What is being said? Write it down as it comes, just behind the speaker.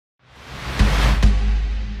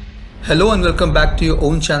Hello and welcome back to your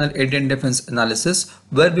own channel Indian Defense Analysis,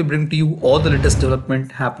 where we bring to you all the latest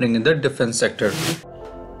development happening in the defense sector.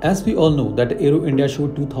 As we all know that the Aero India Show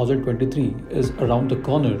 2023 is around the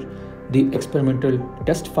corner, the experimental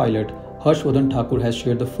test pilot Harsh Vardhan Thakur has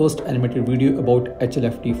shared the first animated video about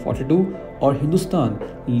HLFT-42 or Hindustan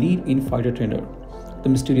Lead in fighter trainer. The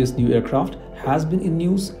mysterious new aircraft has been in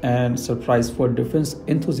news and surprise for defense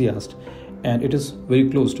enthusiasts, and it is very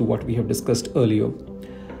close to what we have discussed earlier.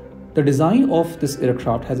 The design of this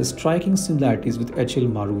aircraft has striking similarities with HAL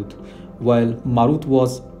Marut. While Marut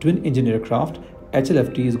was twin-engine aircraft,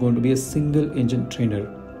 HLFT is going to be a single-engine trainer.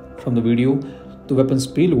 From the video, the weapons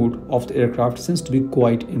payload of the aircraft seems to be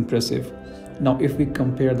quite impressive. Now, if we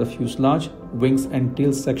compare the fuselage, wings and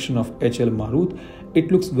tail section of HAL Marut, it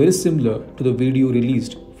looks very similar to the video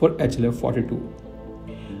released for HLF-42.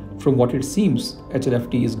 From what it seems,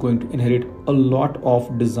 HLFT is going to inherit a lot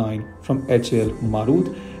of design from HAL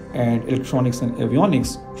Marut and electronics and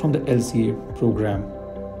avionics from the LCA program.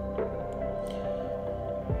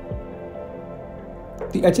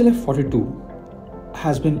 The HLF-42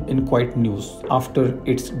 has been in quite news after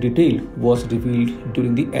its detail was revealed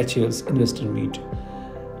during the HAL's investor meet.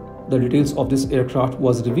 The details of this aircraft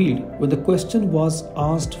was revealed when the question was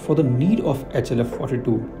asked for the need of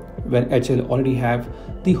HLF-42 when HAL already have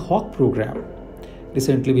the Hawk program.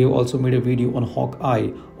 Recently, we have also made a video on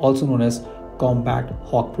Hawk-Eye, also known as Combat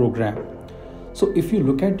Hawk program. So if you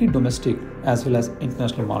look at the domestic as well as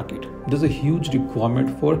international market, there's a huge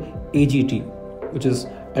requirement for AGT, which is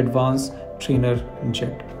Advanced Trainer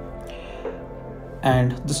Jet.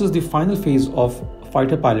 And this is the final phase of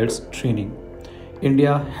fighter pilots training.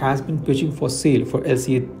 India has been pitching for sale for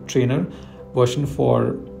LCA trainer version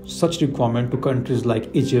for such requirement to countries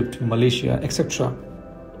like Egypt, Malaysia, etc.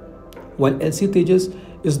 While LCA Tejas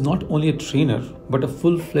is not only a trainer but a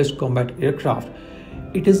full-fledged combat aircraft,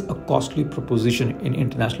 it is a costly proposition in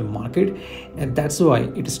international market, and that's why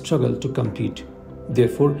it struggles to compete.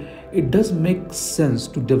 Therefore, it does make sense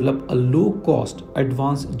to develop a low-cost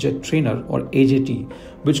advanced jet trainer or AJT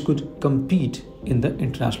which could compete in the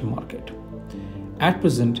international market. At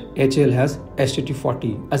present, HAL has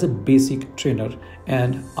HLFT-40 as a basic trainer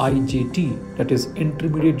and IJT, that is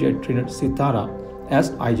Intermediate Jet Trainer Sitara,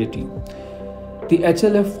 as IJT. The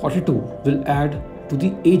HLF-42 will add to the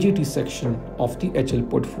AJT section of the HAL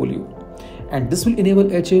portfolio, and this will enable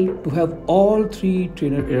HAL to have all three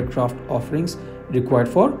trainer aircraft offerings required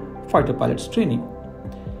for fighter pilots training.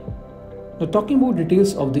 Now, talking about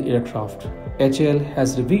details of the aircraft, HAL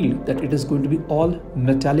has revealed that it is going to be all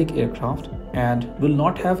metallic aircraft and will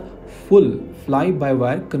not have full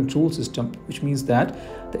fly-by-wire control system, which means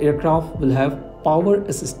that the aircraft will have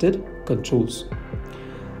power-assisted controls.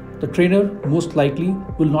 The trainer most likely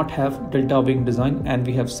will not have delta wing design, and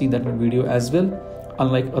we have seen that in video as well,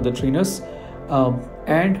 unlike other trainers,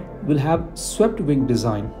 and will have swept wing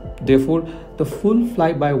design. Therefore, the full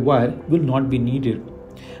fly-by-wire will not be needed.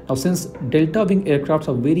 Now, since delta wing aircrafts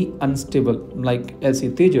are very unstable like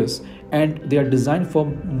LCA Tejas and they are designed for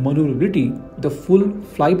maneuverability, the full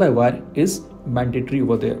fly-by-wire is mandatory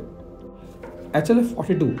over there.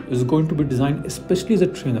 HLF-42 is going to be designed especially as a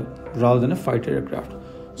trainer rather than a fighter aircraft.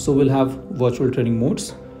 So we'll have virtual training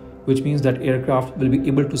modes, which means that aircraft will be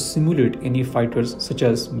able to simulate any fighters such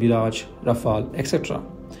as Mirage, Rafale, etc.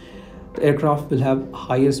 The aircraft will have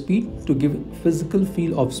higher speed to give physical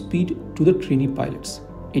feel of speed to the trainee pilots.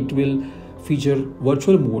 It will feature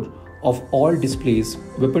virtual mode of all displays,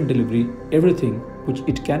 weapon delivery, everything which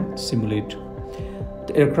it can simulate.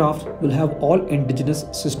 The aircraft will have all indigenous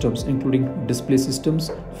systems including display systems,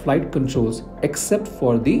 flight controls, except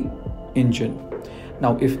for the engine.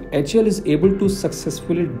 Now, if HAL is able to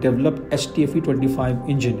successfully develop HTFE-25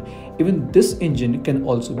 engine, even this engine can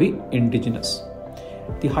also be indigenous.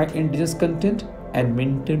 The high indigenous content and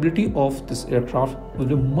maintainability of this aircraft will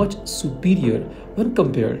be much superior when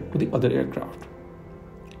compared to the other aircraft.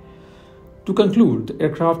 To conclude, the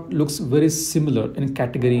aircraft looks very similar in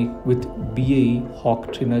category with BAE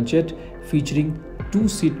Hawk trainer jet, featuring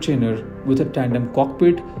two-seat trainer with a tandem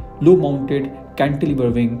cockpit, low-mounted cantilever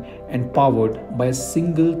wing and powered by a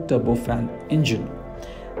single turbofan engine.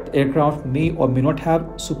 The aircraft may or may not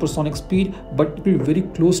have supersonic speed, but it will be very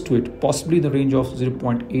close to it, possibly in the range of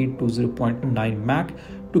 0.8 to 0.9 Mach,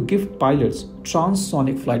 to give pilots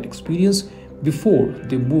transonic flight experience before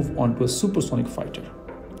they move on to a supersonic fighter.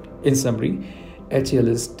 In summary, HAL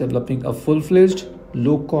is developing a full-fledged,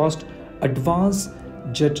 low-cost, advanced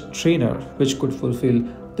jet trainer which could fulfill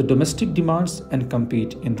the domestic demands and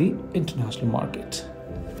compete in the international market.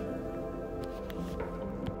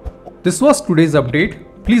 This was today's update.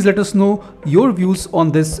 Please let us know your views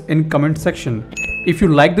on this in comment section. If you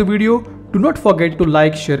like the video, do not forget to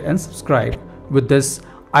like, share and subscribe. With this,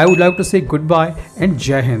 I would like to say goodbye and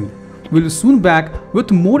Jai Hind. We'll soon back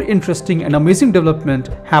with more interesting and amazing development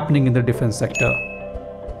happening in the defense sector.